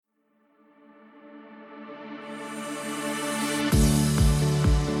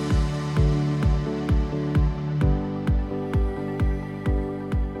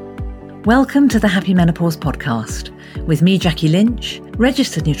Welcome to the Happy Menopause podcast with me, Jackie Lynch,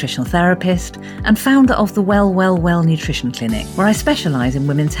 registered nutritional therapist and founder of the Well Nutrition Clinic, where I specialise in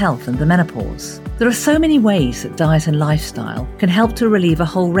women's health and the menopause. There are so many ways that diet and lifestyle can help to relieve a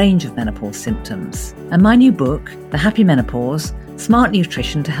whole range of menopause symptoms. And my new book, The Happy Menopause, Smart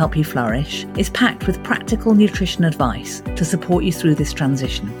Nutrition to Help You Flourish, is packed with practical nutrition advice to support you through this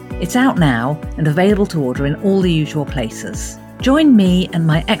transition. It's out now and available to order in all the usual places. Join me and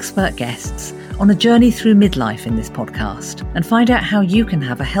my expert guests on a journey through midlife in this podcast and find out how you can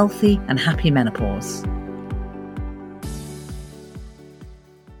have a healthy and happy menopause.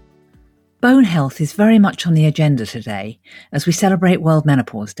 Bone health is very much on the agenda today as we celebrate World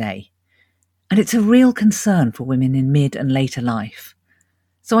Menopause Day. And it's a real concern for women in mid and later life.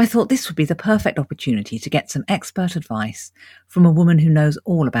 So I thought this would be the perfect opportunity to get some expert advice from a woman who knows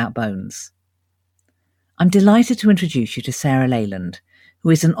all about bones. I'm delighted to introduce you to Sarah Leyland,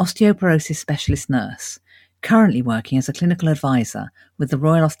 who is an osteoporosis specialist nurse, currently working as a clinical advisor with the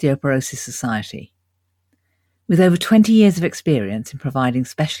Royal Osteoporosis Society. With over 20 years of experience in providing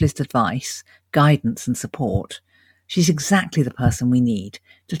specialist advice, guidance and support, she's exactly the person we need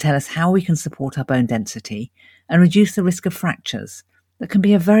to tell us how we can support our bone density and reduce the risk of fractures that can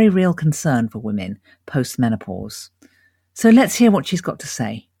be a very real concern for women post-menopause. So let's hear what she's got to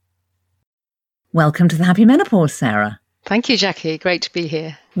say. Welcome to the Happy Menopause, Sarah. Thank you, Jackie. Great to be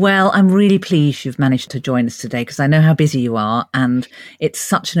here. Well, I'm really pleased you've managed to join us today because I know how busy you are and it's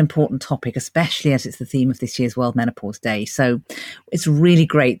such an important topic, especially as it's the theme of this year's World Menopause Day. So it's really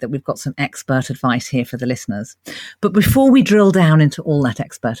great that we've got some expert advice here for the listeners. But before we drill down into all that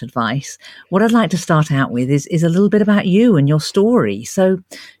expert advice, what I'd like to start out with is a little bit about you and your story. So,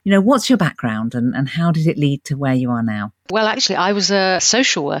 what's your background and how did it lead to where you are now? Well, actually, I was a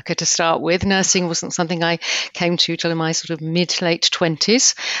social worker to start with. Nursing wasn't something I came to till in my sort of mid-late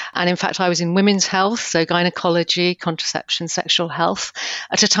 20s. And in fact, I was in women's health, so gynecology, contraception, sexual health,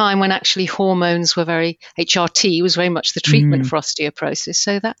 at a time when actually hormones were HRT was very much the treatment for osteoporosis.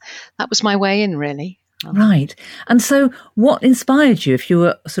 So that was my way in, really. Right. And so what inspired you, if you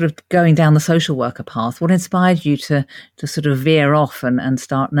were sort of going down the social worker path, what inspired you to sort of veer off and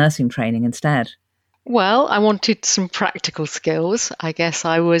start nursing training instead? Well, I wanted some practical skills. I guess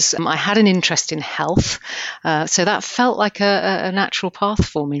I had an interest in health. So that felt like a natural path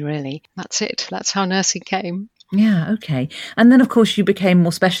for me, really. That's it. That's how nursing came. Yeah, okay. And then, of course, you became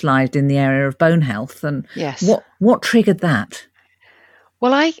more specialised in the area of bone health. And yes. What triggered that?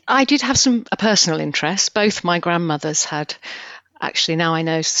 Well, I did have a personal interest. Both my grandmothers had, actually, now I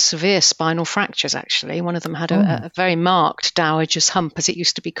know, severe spinal fractures, actually. One of them had a very marked dowager's hump, as it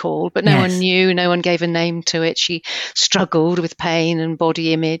used to be called, but no one knew, no one gave a name to it. She struggled with pain and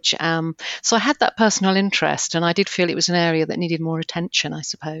body image. So I had that personal interest, and I did feel it was an area that needed more attention, I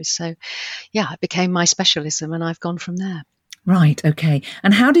suppose. So, yeah, it became my specialism, and I've gone from there. Right, okay.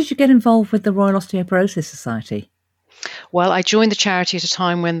 And how did you get involved with the Royal Osteoporosis Society? Well, I joined the charity at a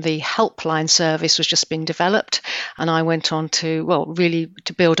time when the helpline service was just being developed, and I went on to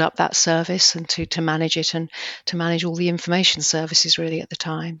build up that service and to manage it and to manage all the information services really at the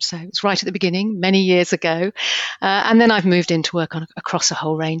time. So it was right at the beginning, many years ago. And then I've moved into work across a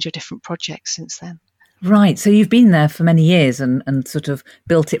whole range of different projects since then. Right. So you've been there for many years and sort of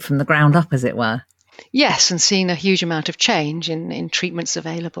built it from the ground up, as it were. Yes, and seen a huge amount of change in treatments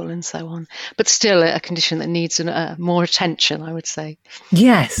available and so on, but still a condition that needs more attention, I would say.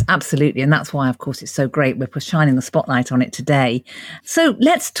 Yes, absolutely. And that's why, of course, it's so great we're shining the spotlight on it today. So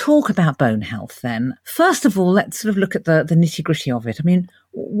let's talk about bone health then. First of all, let's sort of look at the nitty-gritty of it. I mean,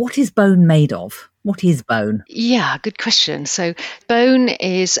 what is bone made of? What is bone? Yeah, good question. So bone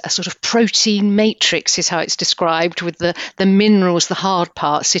is a sort of protein matrix is how it's described, with the minerals, the hard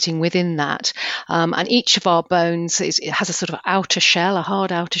parts sitting within that. And each of our bones it has a sort of outer shell, a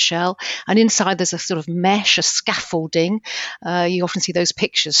hard outer shell. And inside there's a sort of mesh, a scaffolding. You often see those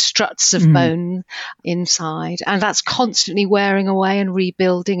pictures, struts of bone inside. And that's constantly wearing away and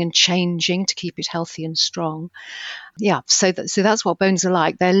rebuilding and changing to keep it healthy and strong. Yeah, so that's what bones are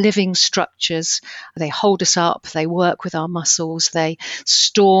like. They're living structures. They hold us up. They work with our muscles. They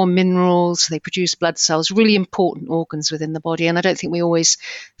store minerals. They produce blood cells, really important organs within the body. And I don't think we always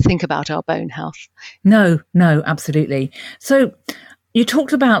think about our bone health. No, absolutely. So you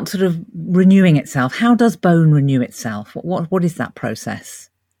talked about sort of renewing itself. How does bone renew itself? What is that process?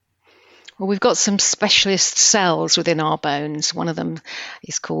 Well, we've got some specialist cells within our bones. One of them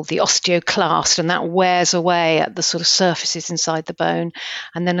is called the osteoclast, and that wears away at the sort of surfaces inside the bone.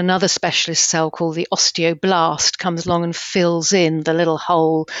 And then another specialist cell called the osteoblast comes along and fills in the little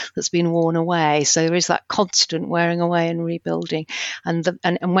hole that's been worn away. So there is that constant wearing away and rebuilding. And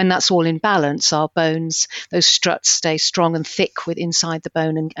when that's all in balance, our bones, those struts stay strong and thick inside the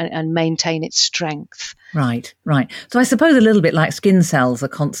bone and maintain its strength. Right. So I suppose a little bit like skin cells are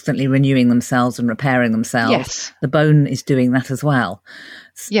constantly renewing themselves and repairing themselves. Yes. The bone is doing that as well.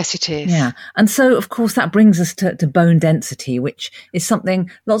 Yes, it is. Yeah. And so, of course, that brings us to bone density, which is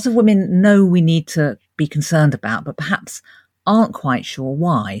something lots of women know we need to be concerned about, but perhaps aren't quite sure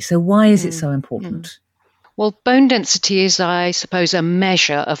why. So why is it so important? Well, bone density is, I suppose, a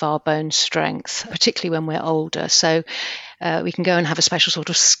measure of our bone strength, particularly when we're older. So we can go and have a special sort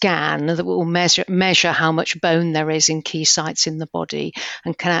of scan that will measure how much bone there is in key sites in the body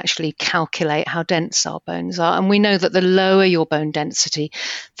and can actually calculate how dense our bones are. And we know that the lower your bone density,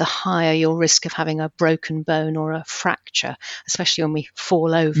 the higher your risk of having a broken bone or a fracture, especially when we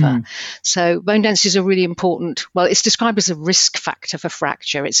fall over. So bone density is a really important, well, it's described as a risk factor for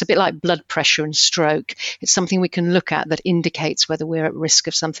fracture. It's a bit like blood pressure and stroke. It's something we can look at that indicates whether we're at risk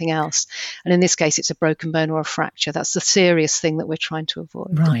of something else. And in this case, it's a broken bone or a fracture. That's the serious thing that we're trying to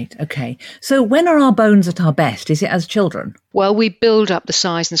avoid. Right, okay. So when are our bones at our best? Is it as children? Well, we build up the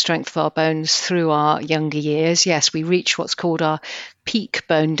size and strength of our bones through our younger years. Yes, we reach what's called our peak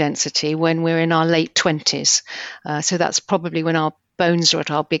bone density when we're in our late 20s. So that's probably when our bones are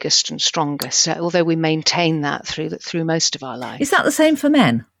at our biggest and strongest, although we maintain that through most of our life. Is that the same for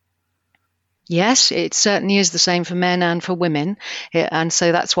men? Yes, it certainly is the same for men and for women. And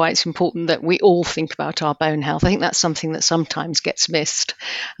so that's why it's important that we all think about our bone health. I think that's something that sometimes gets missed.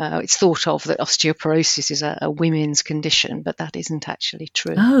 It's thought of that osteoporosis is a women's condition, but that isn't actually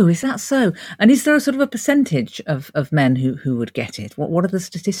true. Oh, is that so? And is there a sort of a percentage of men who would get it? What are the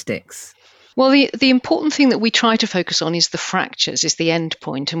statistics? Well, the important thing that we try to focus on is the fractures, is the end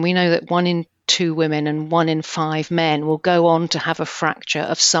point. And we know that 1 in 2 women and 1 in 5 men will go on to have a fracture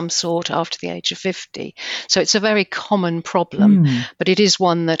of some sort after the age of 50. So it's a very common problem, but it is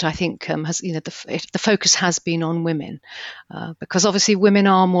one that I think has, the focus has been on women because obviously women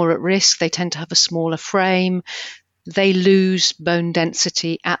are more at risk. They tend to have a smaller frame. They lose bone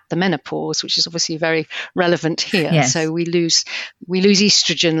density at the menopause, which is obviously very relevant here. Yes. So we lose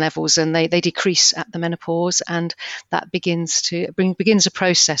estrogen levels and they decrease at the menopause, and that begins a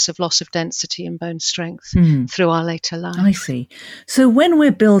process of loss of density and bone strength through our later life. I see. So when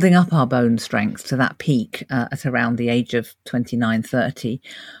we're building up our bone strength to that peak at around the age of 29, 30,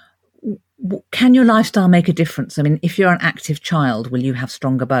 can your lifestyle make a difference? I mean, if you're an active child, will you have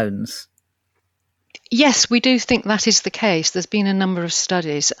stronger bones? Yes, we do think that is the case. There's been a number of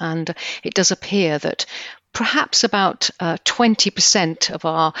studies, and it does appear that perhaps about 20% of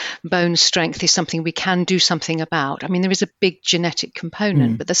our bone strength is something we can do something about. I mean, there is a big genetic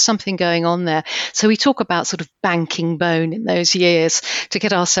component, but there's something going on there. So we talk about sort of banking bone in those years to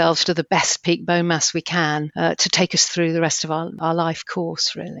get ourselves to the best peak bone mass we can to take us through the rest of our life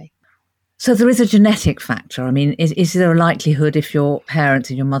course, really. So there is a genetic factor. I mean, is there a likelihood if your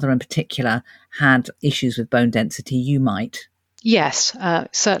parents and your mother in particular had issues with bone density, you might? Yes,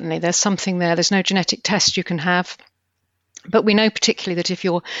 certainly. There's something there. There's no genetic test you can have. But we know particularly that if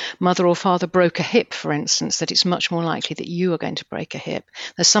your mother or father broke a hip, for instance, that it's much more likely that you are going to break a hip.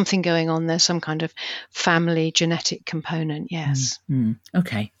 There's something going on there, some kind of family genetic component, yes.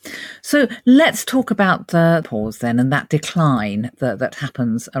 Okay. So let's talk about the pause then and that decline that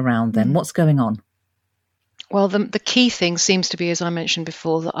happens around then. What's going on? Well, the key thing seems to be, as I mentioned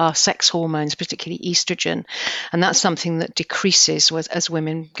before, that our sex hormones, particularly estrogen, and that's something that decreases as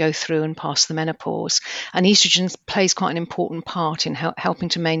women go through and pass the menopause. And estrogen plays quite an important part in helping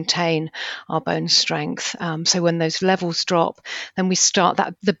to maintain our bone strength. So when those levels drop, then we start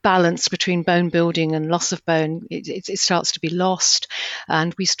the balance between bone building and loss of bone, it starts to be lost,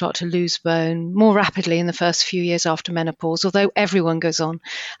 and we start to lose bone more rapidly in the first few years after menopause, although everyone goes on,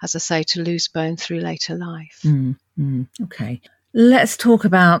 as I say, to lose bone through later life. Okay. Let's talk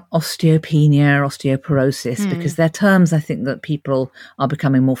about osteopenia, osteoporosis, because they're terms I think that people are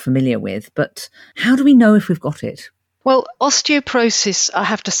becoming more familiar with. But how do we know if we've got it? Well, osteoporosis, I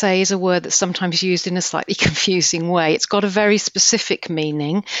have to say, is a word that's sometimes used in a slightly confusing way. It's got a very specific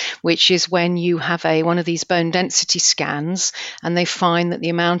meaning, which is when you have one of these bone density scans and they find that the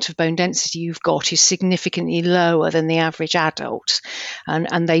amount of bone density you've got is significantly lower than the average adult.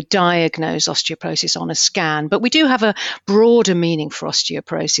 And they diagnose osteoporosis on a scan. But we do have a broader meaning for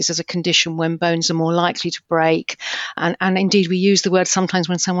osteoporosis as a condition when bones are more likely to break. And indeed, we use the word sometimes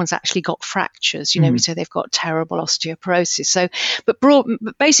when someone's actually got fractures. We say they've got terrible osteoporosis. So, but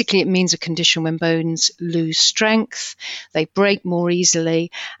basically it means a condition when bones lose strength, they break more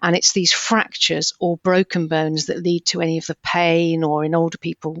easily, and it's these fractures or broken bones that lead to any of the pain, or in older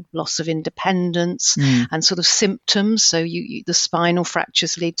people, loss of independence and sort of symptoms. So the spinal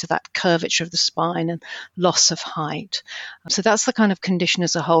fractures lead to that curvature of the spine and loss of height. So that's the kind of condition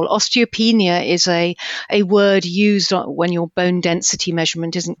as a whole. Osteopenia is a word used when your bone density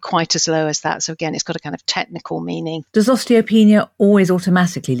measurement isn't quite as low as that. So again, it's got a kind of technical meaning. Does osteopenia always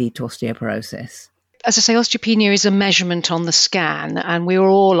automatically lead to osteoporosis? As I say, osteopenia is a measurement on the scan, and we're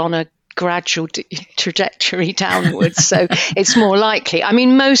all on a gradual trajectory downwards, so it's more likely. I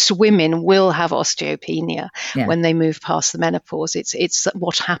mean, most women will have osteopenia when they move past the menopause. It's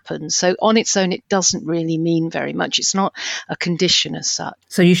what happens. So on its own, it doesn't really mean very much. It's not a condition as such.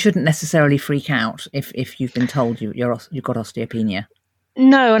 So you shouldn't necessarily freak out if you've been told you've got osteopenia.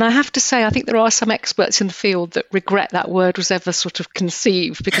 No, and I have to say, I think there are some experts in the field that regret that word was ever sort of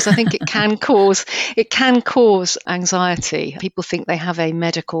conceived, because I think it can cause anxiety. People think they have a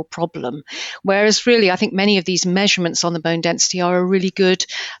medical problem, whereas really I think many of these measurements on the bone density are a really good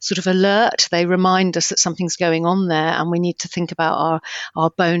sort of alert. They remind us that something's going on there, and we need to think about our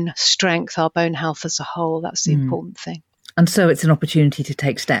bone strength, our bone health as a whole. That's the important thing. And so it's an opportunity to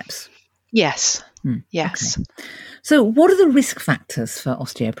take steps. Yes. Yes. Okay. So what are the risk factors for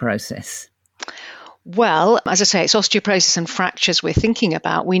osteoporosis? Well, as I say, it's osteoporosis and fractures we're thinking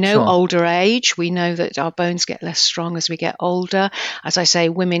about. We know older age. We know that our bones get less strong as we get older. As I say,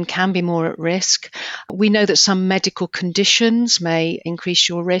 women can be more at risk. We know that some medical conditions may increase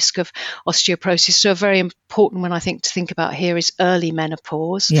your risk of osteoporosis. So a very important one I think to think about here is early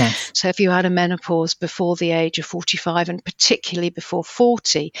menopause. Yes. So if you had a menopause before the age of 45 and particularly before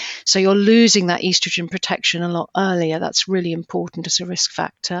 40, so you're losing that estrogen protection a lot earlier, that's really important as a risk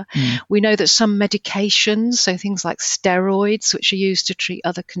factor. We know that some medications, so things like steroids, which are used to treat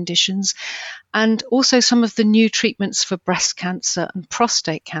other conditions, and also some of the new treatments for breast cancer and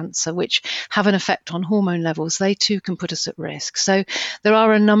prostate cancer, which have an effect on hormone levels, they too can put us at risk. So there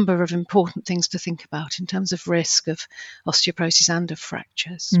are a number of important things to think about in terms of risk of osteoporosis and of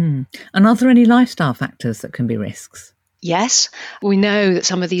fractures. And are there any lifestyle factors that can be risks? Yes, we know that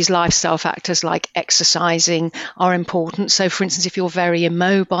some of these lifestyle factors like exercising are important. So, for instance, if you're very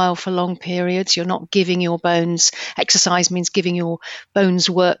immobile for long periods, you're not giving your bones, exercise means giving your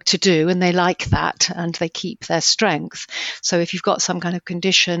bones work to do, and they like that and they keep their strength. So if you've got some kind of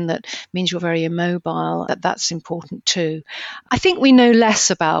condition that means you're very immobile, that's important too. I think we know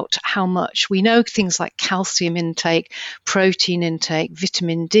less about how much. We know things like calcium intake, protein intake,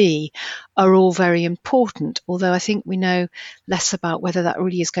 vitamin D are all very important, although I think we know less about whether that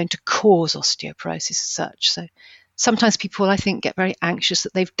really is going to cause osteoporosis as such. So sometimes people, I think, get very anxious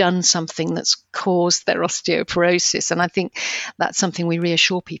that they've done something that's caused their osteoporosis, and I think that's something we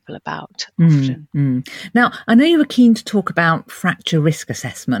reassure people about often. Now, I know you were keen to talk about fracture risk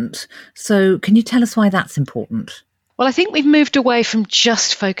assessment, so can you tell us why that's important? Well, I think we've moved away from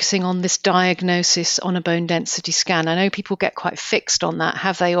just focusing on this diagnosis on a bone density scan. I know people get quite fixed on that.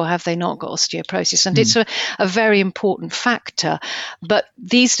 Have they or have they not got osteoporosis? And it's a very important factor. But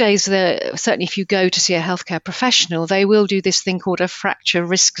these days, certainly if you go to see a healthcare professional, they will do this thing called a fracture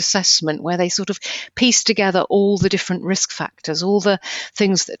risk assessment, where they sort of piece together all the different risk factors, all the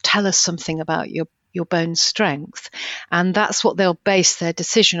things that tell us something about your bone strength. And that's what they'll base their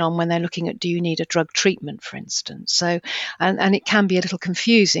decision on when they're looking at, do you need a drug treatment, for instance? So, and it can be a little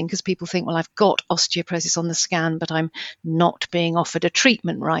confusing because people think, well, I've got osteoporosis on the scan, but I'm not being offered a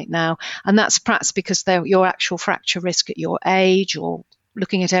treatment right now. And that's perhaps because your actual fracture risk at your age, or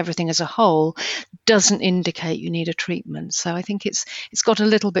looking at everything as a whole, doesn't indicate you need a treatment. So I think it's got a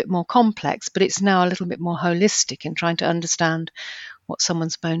little bit more complex, but it's now a little bit more holistic in trying to understand what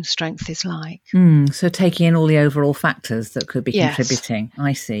someone's bone strength is like. So taking in all the overall factors that could be contributing.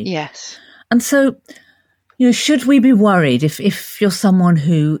 I see. Yes. And so, should we be worried if you're someone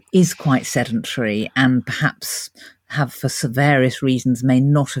who is quite sedentary and perhaps have, for various reasons, may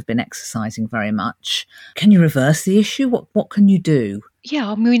not have been exercising very much. Can you reverse the issue? What can you do?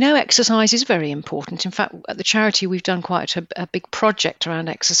 Yeah, I mean, we know exercise is very important. In fact, at the charity, we've done quite a big project around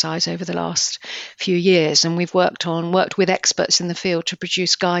exercise over the last few years, and we've worked with experts in the field to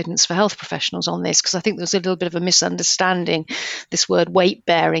produce guidance for health professionals on this, because I think there's a little bit of a misunderstanding. This word weight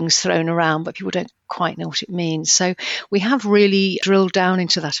bearing is thrown around, but people don't quite know what it means. So we have really drilled down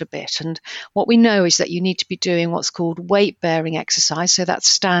into that a bit. And what we know is that you need to be doing what's called weight bearing exercise. So that's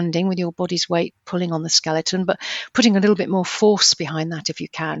standing with your body's weight pulling on the skeleton, but putting a little bit more force behind that if you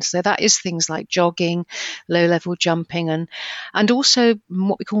can. So that is things like jogging, low level jumping, and also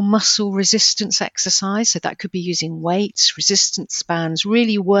what we call muscle resistance exercise. So that could be using weights, resistance bands,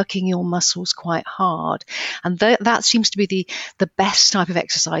 really working your muscles quite hard. And that seems to be the best type of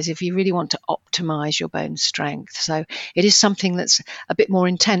exercise if you really want to optimize your bone strength. So it is something that's a bit more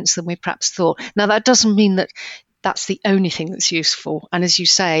intense than we perhaps thought. Now, that doesn't mean that that's the only thing that's useful. And as you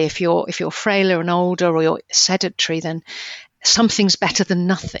say, if you're frailer and older, or you're sedentary, then something's better than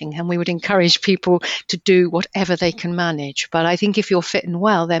nothing, and we would encourage people to do whatever they can manage. But I think if you're fit and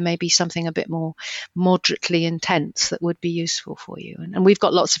well, there may be something a bit more moderately intense that would be useful for you. And we've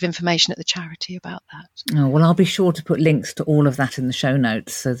got lots of information at the charity about that. Oh, well, I'll be sure to put links to all of that in the show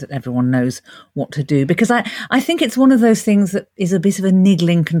notes so that everyone knows what to do, because I think it's one of those things that is a bit of a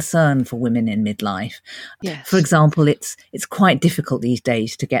niggling concern for women in midlife. Yes. For example, it's quite difficult these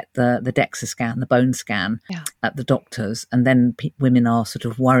days to get the DEXA scan, the bone scan, at the doctors, and then women are sort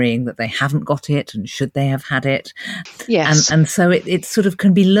of worrying that they haven't got it, and should they have had it? Yes. And so it sort of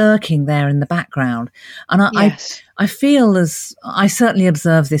can be lurking there in the background. And I feel, as I certainly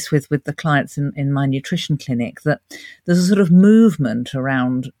observe this with the clients in my nutrition clinic, that there's a sort of movement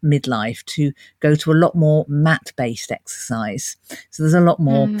around midlife to go to a lot more mat-based exercise. So there's a lot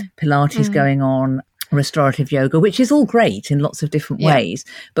more Pilates going on, restorative yoga, which is all great in lots of different ways,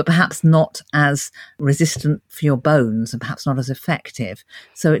 but perhaps not as resistant for your bones and perhaps not as effective.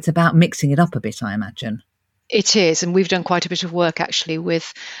 So it's about mixing it up a bit, I imagine. It is, and we've done quite a bit of work actually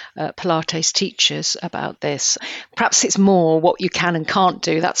with Pilates teachers about this. Perhaps it's more what you can and can't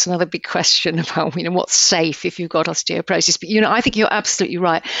do. That's another big question about what's safe if you've got osteoporosis. But I think you're absolutely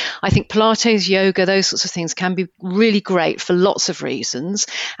right. I think Pilates, yoga, those sorts of things can be really great for lots of reasons,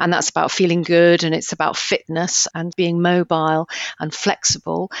 and that's about feeling good, and it's about fitness and being mobile and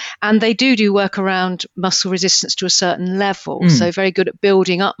flexible. And they do work around muscle resistance to a certain level, so very good at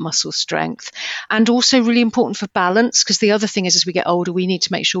building up muscle strength, and also really important for balance, because the other thing is, as we get older, we need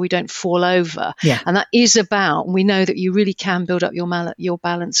to make sure we don't fall over. And that is about, we know that you really can build up your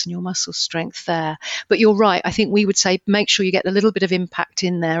balance and your muscle strength there. But you're right, I think we would say make sure you get a little bit of impact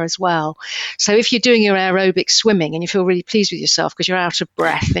in there as well. So if you're doing your aerobic swimming and you feel really pleased with yourself because you're out of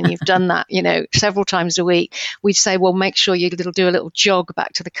breath and you've done that several times a week, we'd say, well, make sure you do a little jog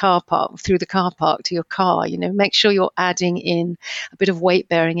back to the car park, through the car park to your car. Make sure you're adding in a bit of weight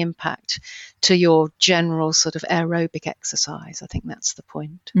bearing impact to your general sort of aerobic exercise. I think that's the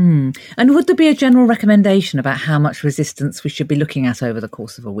point. And would there be a general recommendation about how much resistance we should be looking at over the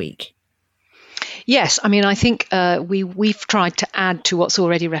course of a week? Yes, I mean, I think we've tried to add to what's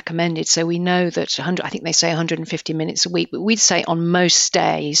already recommended. So we know that I think they say 150 minutes a week, but we'd say on most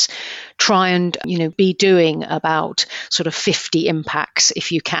days, try and be doing about sort of 50 impacts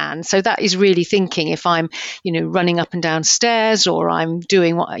if you can. So that is really thinking, if I'm running up and down stairs, or I'm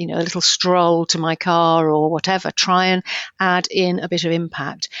doing a little stroll to my car or whatever, try and add in a bit of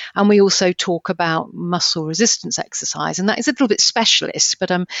impact. And we also talk about muscle resistance exercise, and that is a little bit specialist, but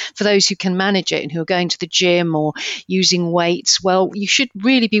for those who can manage it and who are going to the gym or using weights, well, you should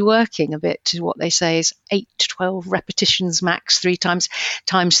really be working a bit to what they say is 8 to 12 repetitions max, 3 times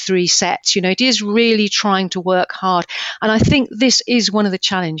 3 sets. It is really trying to work hard. And I think this is one of the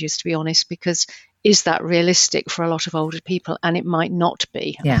challenges, to be honest, because is that realistic for a lot of older people? And it might not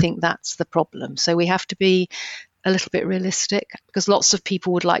be. I think that's the problem. So we have to be a little bit realistic, because lots of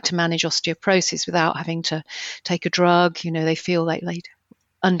people would like to manage osteoporosis without having to take a drug. They feel like they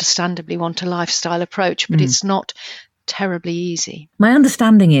understandably want a lifestyle approach, but it's not terribly easy. My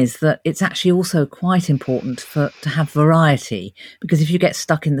understanding is that it's actually also quite important to have variety, because if you get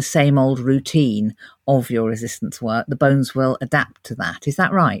stuck in the same old routine of your resistance work, the bones will adapt to that. Is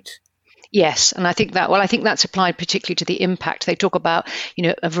that right? Yes, and I think that's applied particularly to the impact. They talk about,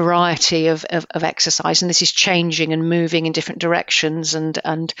 a variety of exercise, and this is changing and moving in different directions,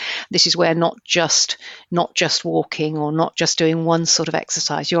 and this is where not just walking or not just doing one sort of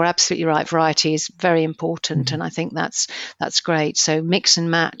exercise. You're absolutely right. Variety is very important, and I think that's great. So mix and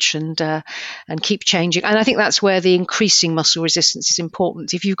match and keep changing. And I think that's where the increasing muscle resistance is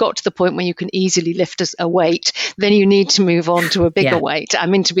important. If you've got to the point where you can easily lift a weight, then you need to move on to a bigger weight. I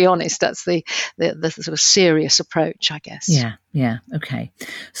mean, to be honest, that's the sort of serious approach, I guess. Yeah. Okay.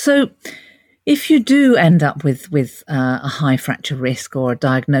 So if you do end up with a high fracture risk or a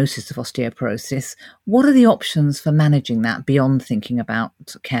diagnosis of osteoporosis, what are the options for managing that beyond thinking about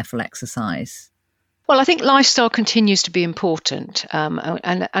careful exercise? Well, I think lifestyle continues to be important,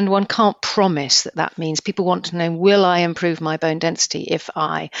 and one can't promise that means people want to know, will I improve my bone density if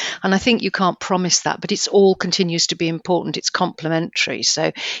I? And I think you can't promise that, but it's all continues to be important. It's complementary.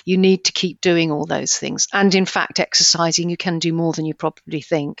 So you need to keep doing all those things. And in fact, exercising, you can do more than you probably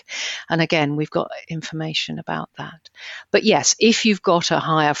think. And again, we've got information about that. But yes, if you've got a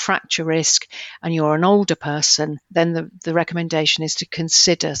higher fracture risk and you're an older person, then the recommendation is to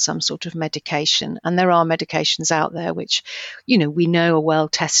consider some sort of medication. And there are medications out there which, we know are well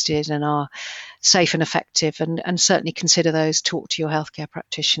tested and are safe and effective, and certainly consider those. Talk to your healthcare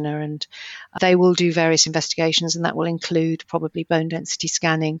practitioner, and they will do various investigations, and that will include probably bone density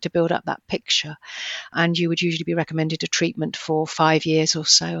scanning to build up that picture. And you would usually be recommended a treatment for 5 years or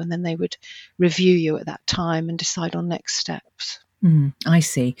so, and then they would review you at that time and decide on next steps. I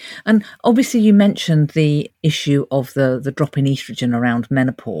see. And obviously you mentioned the issue of the drop in estrogen around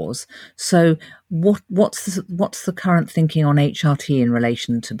menopause. So what's the current thinking on HRT in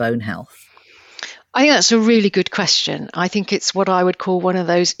relation to bone health? I think that's a really good question. I think it's what I would call one of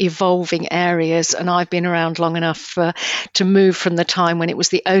those evolving areas, and I've been around long enough to move from the time when it was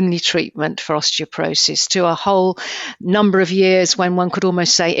the only treatment for osteoporosis to a whole number of years when one could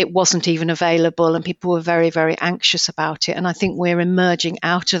almost say it wasn't even available, and people were very, very anxious about it. And I think we're emerging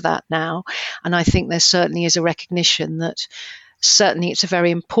out of that now, and I think there certainly is a recognition that certainly it's a very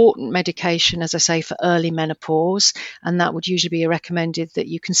important medication, as I say, for early menopause, and that would usually be recommended that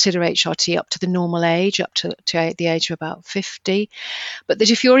you consider HRT up to the normal age, up to the age of about 50. But that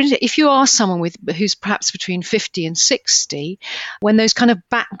if you are someone who's perhaps between 50 and 60, when those kind of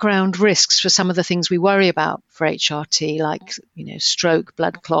background risks for some of the things we worry about for HRT, like stroke,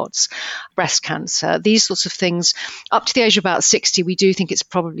 blood clots, breast cancer, these sorts of things, up to the age of about 60, we do think it's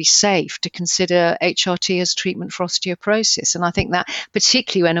probably safe to consider HRT as treatment for osteoporosis. And I think that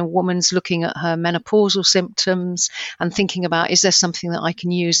particularly when a woman's looking at her menopausal symptoms and thinking about, is there something that I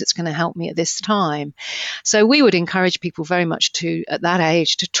can use that's going to help me at this time? So we would encourage people very much to, at that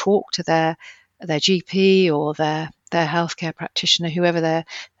age, to talk to their GP or their healthcare practitioner, whoever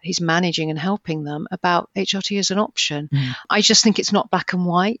he's managing and helping them, about HRT as an option. I just think it's not black and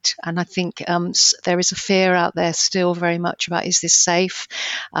white, and I think there is a fear out there still very much about, is this safe?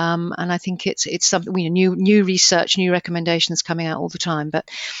 And I think it's something, new research, new recommendations coming out all the time.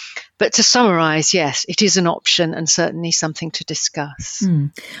 But to summarise, yes, it is an option and certainly something to discuss.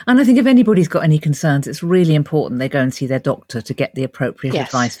 And I think if anybody's got any concerns, it's really important they go and see their doctor to get the appropriate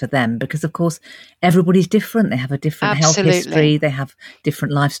advice for them, because, of course, everybody's different. They have a different health history. They have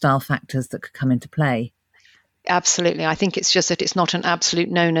different lifestyle factors that could come into play. Absolutely. I think it's just that it's not an absolute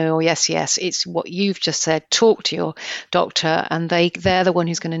no or yes. It's what you've just said. Talk to your doctor, and they're the one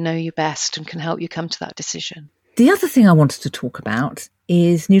who's going to know you best and can help you come to that decision. The other thing I wanted to talk about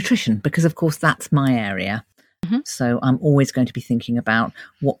is nutrition, because, of course, that's my area. So I'm always going to be thinking about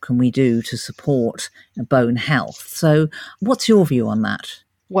what can we do to support bone health. So what's your view on that?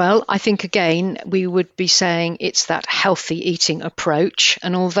 Well, I think, again, we would be saying it's that healthy eating approach.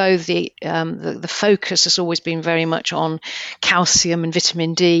 And although the focus has always been very much on calcium and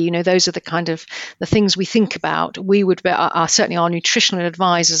vitamin D, those are the kind of the things we think about. We would certainly our nutritional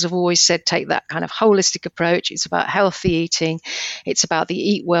advisors have always said, take that kind of holistic approach. It's about healthy eating. It's about the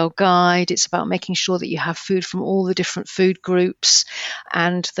Eat Well guide. It's about making sure that you have food from all the different food groups,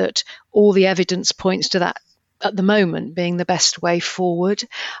 and that all the evidence points to that at the moment being the best way forward.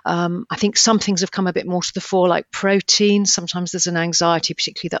 I think some things have come a bit more to the fore, like protein. Sometimes there's an anxiety,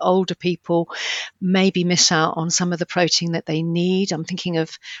 particularly that older people maybe miss out on some of the protein that they need. I'm thinking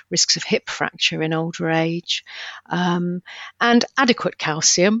of risks of hip fracture in older age. And adequate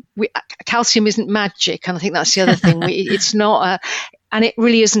calcium. Calcium isn't magic, and I think that's the other thing. It's not And it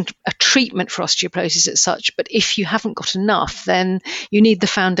really isn't a treatment for osteoporosis as such, but if you haven't got enough, then you need the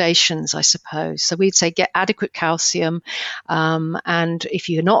foundations, I suppose. So we'd say get adequate calcium, and if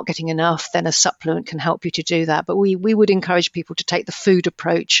you're not getting enough, then a supplement can help you to do that. But we would encourage people to take the food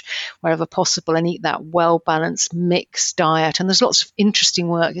approach wherever possible and eat that well-balanced mixed diet. And there's lots of interesting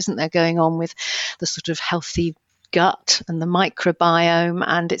work, isn't there, going on with the sort of healthy gut and the microbiome,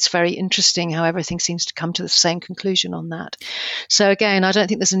 and it's very interesting how everything seems to come to the same conclusion on that. So again, I don't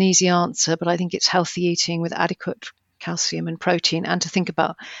think there's an easy answer, but I think it's healthy eating with adequate calcium and protein, and to think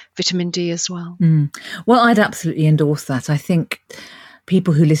about vitamin D as well. Well, I'd absolutely endorse that. I think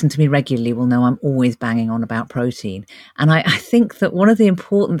people who listen to me regularly will know I'm always banging on about protein, and I think that one of the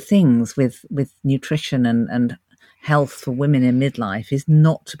important things with nutrition and health for women in midlife is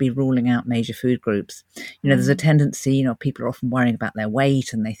not to be ruling out major food groups. There's a tendency, people are often worrying about their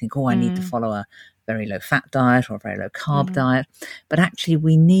weight and they think, I need to follow a very low fat diet or a very low carb diet. But actually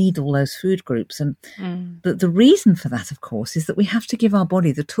we need all those food groups. And the reason for that, of course, is that we have to give our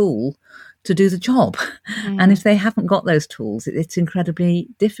body the tool to do the job. And if they haven't got those tools, it's incredibly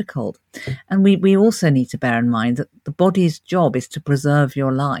difficult. And we also need to bear in mind that the body's job is to preserve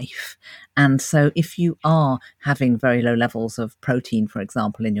your life. And so if you are having very low levels of protein, for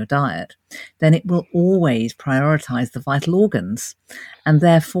example, in your diet, then it will always prioritize the vital organs. And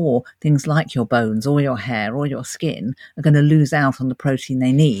therefore, things like your bones or your hair or your skin are going to lose out on the protein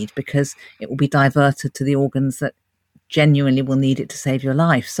they need, because it will be diverted to the organs that genuinely will need it to save your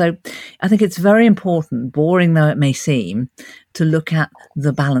life. So I think it's very important, boring though it may seem, to look at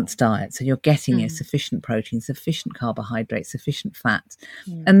the balanced diet. So you're getting sufficient protein, sufficient carbohydrates, sufficient fat,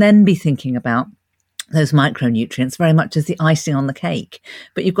 and then be thinking about those micronutrients very much as the icing on the cake.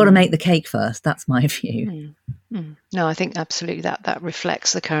 But you've got to make the cake first. That's my view. No, I think absolutely that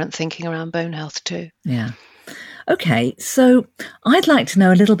reflects the current thinking around bone health too. Yeah. Okay, so I'd like to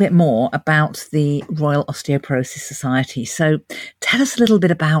know a little bit more about the Royal Osteoporosis Society. So tell us a little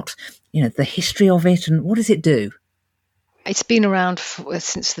bit about, the history of it and what does it do? It's been around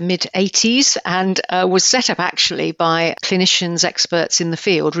since the mid-80s and was set up actually by clinicians, experts in the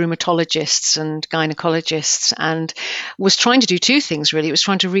field, rheumatologists and gynecologists, and was trying to do two things really. It was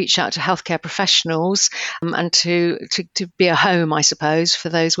trying to reach out to healthcare professionals and to be a home, I suppose, for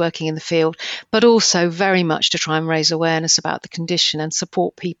those working in the field, but also very much to try and raise awareness about the condition and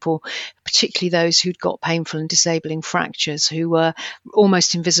support people, particularly those who'd got painful and disabling fractures who were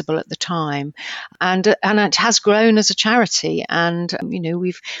almost invisible at the time. And it has grown as a charity. And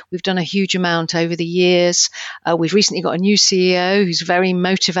we've done a huge amount over the years. We've recently got a new CEO who's very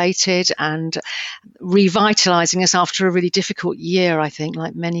motivated and revitalizing us after a really difficult year, I think,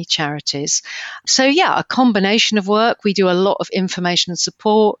 like many charities. So a combination of work. We do a lot of information and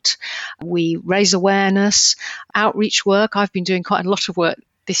support. We raise awareness, outreach work. I've been doing quite a lot of work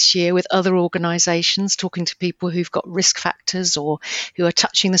this year with other organisations, talking to people who've got risk factors or who are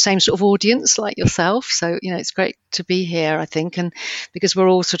touching the same sort of audience like yourself. So, it's great to be here, I think, and because we're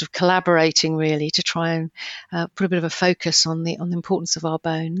all sort of collaborating really to try and put a bit of a focus on the importance of our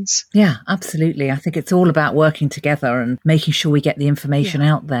bones. Yeah, absolutely. I think it's all about working together and making sure we get the information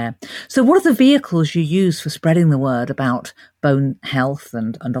out there. So what are the vehicles you use for spreading the word about bone health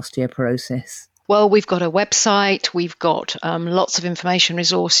and osteoporosis? Well, we've got a website, we've got lots of information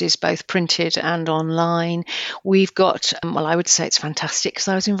resources, both printed and online. We've got, I would say it's fantastic because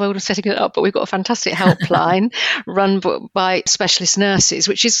I was involved in setting it up, but we've got a fantastic helpline run by specialist nurses,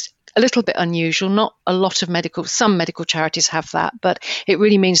 which is a little bit unusual. Not a lot of some medical charities have that, but it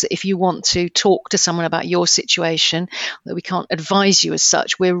really means that if you want to talk to someone about your situation, that we can't advise you as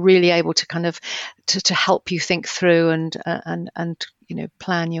such, we're really able to kind of to help you think through and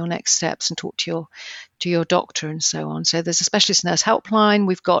plan your next steps and talk to your doctor and so on. So there's a specialist nurse helpline.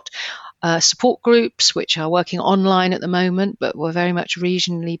 We've got support groups which are working online at the moment, but we're very much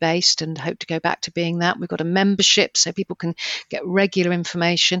regionally based and hope to go back to being that. We've got a membership so people can get regular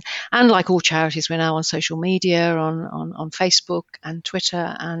information. And like all charities, we're now on social media, on Facebook and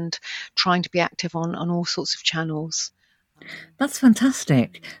Twitter, and trying to be active on all sorts of channels. That's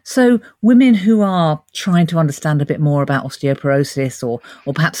fantastic. So women who are trying to understand a bit more about osteoporosis or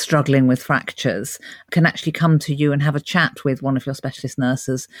perhaps struggling with fractures can actually come to you and have a chat with one of your specialist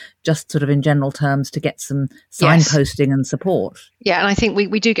nurses, just sort of in general terms, to get some signposting and support. Yeah, and I think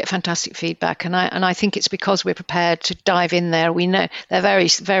we do get fantastic feedback, and I think it's because we're prepared to dive in there. We know they're very,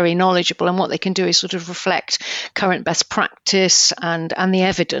 very knowledgeable, and what they can do is sort of reflect current best practice and the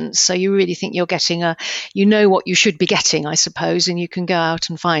evidence. So you really think you're getting what you should be getting, I suppose, and you can go out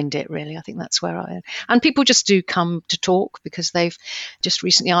and find it, really. I think that's where and people just do come to talk, because they've just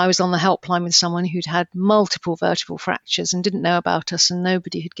recently, I was on the helpline with someone who'd had multiple vertebral fractures and didn't know about us, and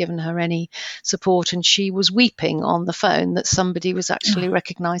nobody had given her any support, and she was weeping on the phone that somebody was actually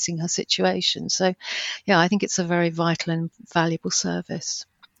recognising her situation. So yeah, I think it's a very vital and valuable service.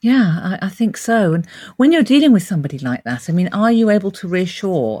 Yeah, I think so. And when you're dealing with somebody like that, I mean, are you able to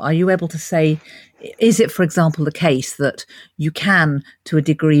reassure? Are you able to say, is it, for example, the case that you can, to a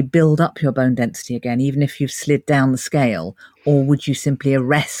degree, build up your bone density again, even if you've slid down the scale? Or would you simply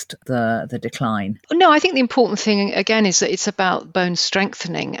arrest the decline? No, I think the important thing, again, is that it's about bone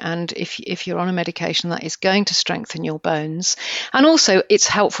strengthening. And if you're on a medication that is going to strengthen your bones, and also it's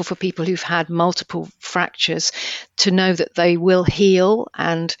helpful for people who've had multiple fractures to know that they will heal,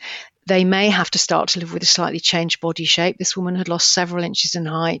 and they may have to start to live with a slightly changed body shape. This woman had lost several inches in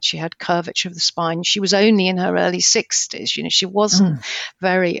height. She had curvature of the spine. She was only in her early 60s. You know, she wasn't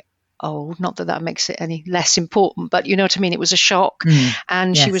very old. Not that that makes it any less important, but you know what I mean? It was a shock.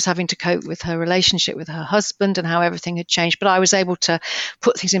 And Yes. she was having to cope with her relationship with her husband and how everything had changed. But I was able to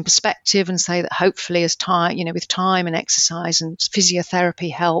put things in perspective and say that hopefully as time, you know, with time and exercise and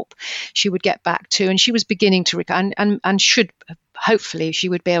physiotherapy help, she would get back to, and she was beginning to, and should, hopefully she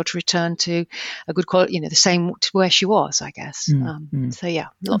would be able to return to a good quality, you know, the same to where she was, I guess. So yeah,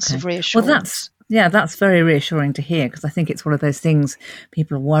 lots of reassurance. Well, that's very reassuring to hear, because I think it's one of those things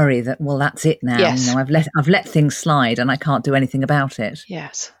people worry that, well, that's it now. Yes. You know, I've let things slide and I can't do anything about it.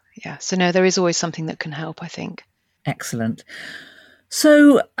 Yes. Yeah. So no, there is always something that can help, I think. Excellent.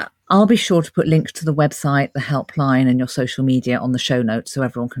 So I'll be sure to put links to the website, the helpline, and your social media on the show notes so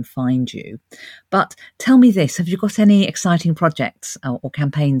everyone can find you. But tell me this, have you got any exciting projects or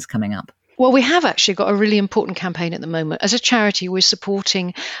campaigns coming up? Well, we have actually got a really important campaign at the moment. As a charity, we're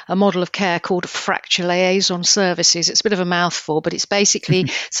supporting a model of care called Fracture Liaison Services. It's a bit of a mouthful, but it's basically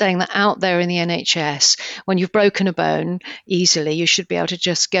saying that out there in the NHS, when you've broken a bone easily, you should be able to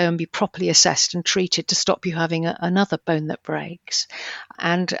just go and be properly assessed and treated to stop you having another bone that breaks.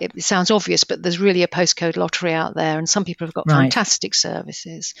 And it sounds obvious, but there's really a postcode lottery out there, and some people have got fantastic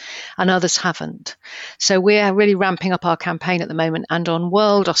services and others haven't. So we're really ramping up our campaign at the moment, and on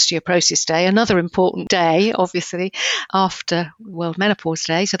World Osteoporosis Day, another important day, obviously, after World Menopause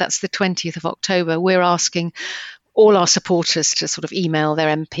Day, so that's the 20th of October, we're asking all our supporters to sort of email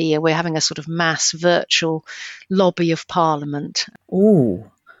their MP, and we're having a sort of mass virtual lobby of Parliament.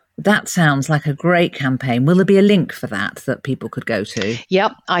 Oh, that sounds like a great campaign. Will there be a link for that people could go to?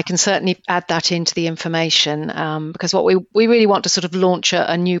 Yep, I can certainly add that into the information, because what we really want to sort of launch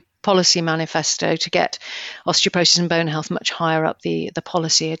a new policy manifesto to get osteoporosis and bone health much higher up the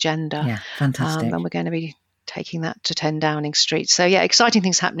policy agenda. Yeah, fantastic. And we're going to be taking that to 10 Downing Street. So yeah, exciting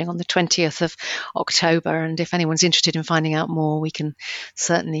things happening on the 20th of October. And if anyone's interested in finding out more, we can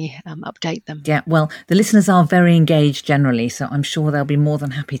certainly update them. Yeah, well, the listeners are very engaged generally, so I'm sure they'll be more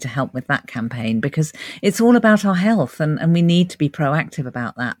than happy to help with that campaign, because it's all about our health and we need to be proactive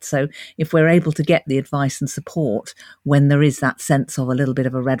about that. So if we're able to get the advice and support when there is that sense of a little bit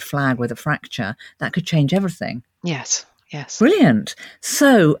of a red flag with a fracture, that could change everything. Yes. Yes. Brilliant.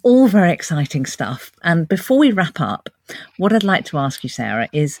 So all very exciting stuff. And before we wrap up, what I'd like to ask you, Sarah,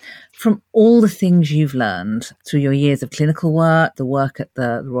 is from all the things you've learned through your years of clinical work, the work at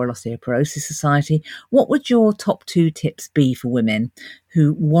the Royal Osteoporosis Society, what would your top 2 tips be for women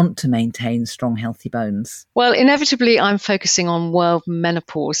who want to maintain strong, healthy bones? Well, inevitably, I'm focusing on World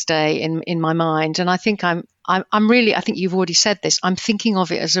Menopause Day in my mind. And I think I'm really, I think you've already said this, I'm thinking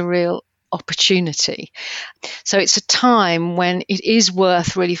of it as a real opportunity. So it's a time when it is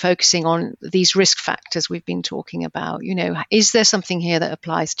worth really focusing on these risk factors we've been talking about. You know, is there something here that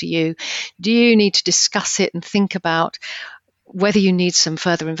applies to you? Do you need to discuss it and think about whether you need some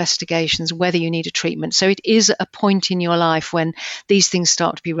further investigations, whether you need a treatment? So it is a point in your life when these things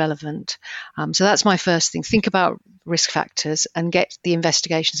start to be relevant. So that's my first thing. Think about risk factors and get the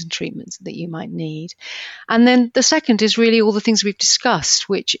investigations and treatments that you might need. And then the second is really all the things we've discussed,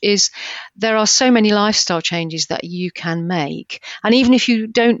 which is there are so many lifestyle changes that you can make. And even if you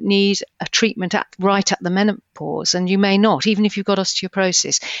don't need a treatment right at the menopause, and you may not, even if you've got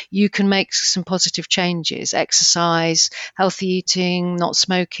osteoporosis, you can make some positive changes: exercise, healthy eating, not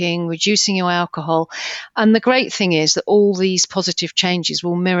smoking, reducing your alcohol. And the great thing is that all these positive changes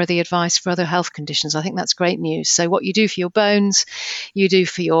will mirror the advice for other health conditions. I think that's great news. So what you do for your bones, you do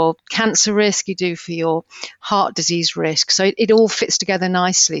for your cancer risk, you do for your heart disease risk. So it all fits together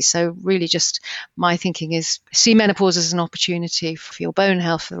nicely. So really just my thinking is see menopause as an opportunity for your bone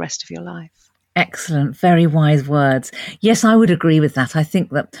health for the rest of your life. Excellent, very wise words. Yes, I would agree with that. I think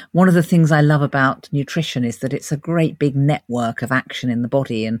that one of the things I love about nutrition is that it's a great big network of action in the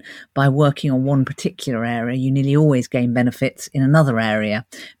body. And by working on one particular area, you nearly always gain benefits in another area.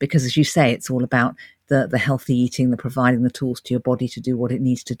 Because as you say, it's all about the healthy eating, the providing the tools to your body to do what it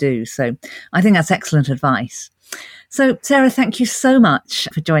needs to do. So I think that's excellent advice. So, Sarah, thank you so much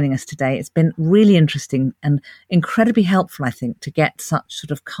for joining us today. It's been really interesting and incredibly helpful, I think, to get such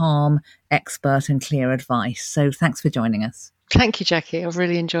sort of calm, expert and clear advice. So thanks for joining us. Thank you, Jackie. I've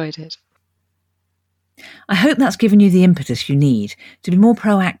really enjoyed it. I hope that's given you the impetus you need to be more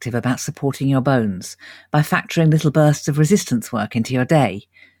proactive about supporting your bones by factoring little bursts of resistance work into your day,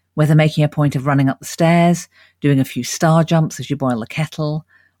 whether making a point of running up the stairs, doing a few star jumps as you boil the kettle,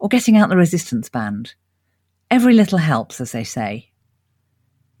 or getting out the resistance band. Every little helps, as they say.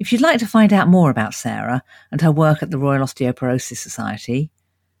 If you'd like to find out more about Sarah and her work at the Royal Osteoporosis Society,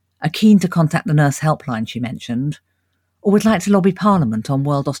 are keen to contact the nurse helpline she mentioned, or would like to lobby Parliament on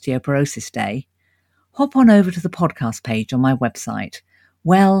World Osteoporosis Day, hop on over to the podcast page on my website,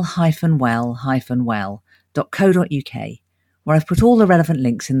 well-well-well.co.uk, where I've put all the relevant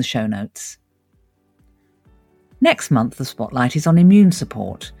links in the show notes. Next month, the spotlight is on immune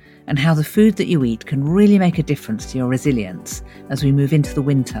support and how the food that you eat can really make a difference to your resilience as we move into the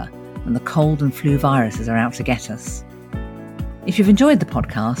winter when the cold and flu viruses are out to get us. If you've enjoyed the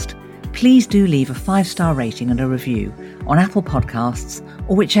podcast, please do leave a 5-star rating and a review on Apple Podcasts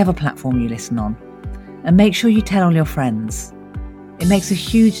or whichever platform you listen on. And make sure you tell all your friends. It makes a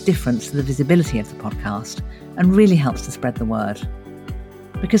huge difference to the visibility of the podcast and really helps to spread the word.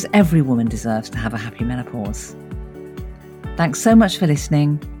 Because every woman deserves to have a happy menopause. Thanks so much for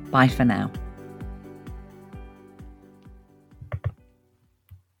listening. Bye for now.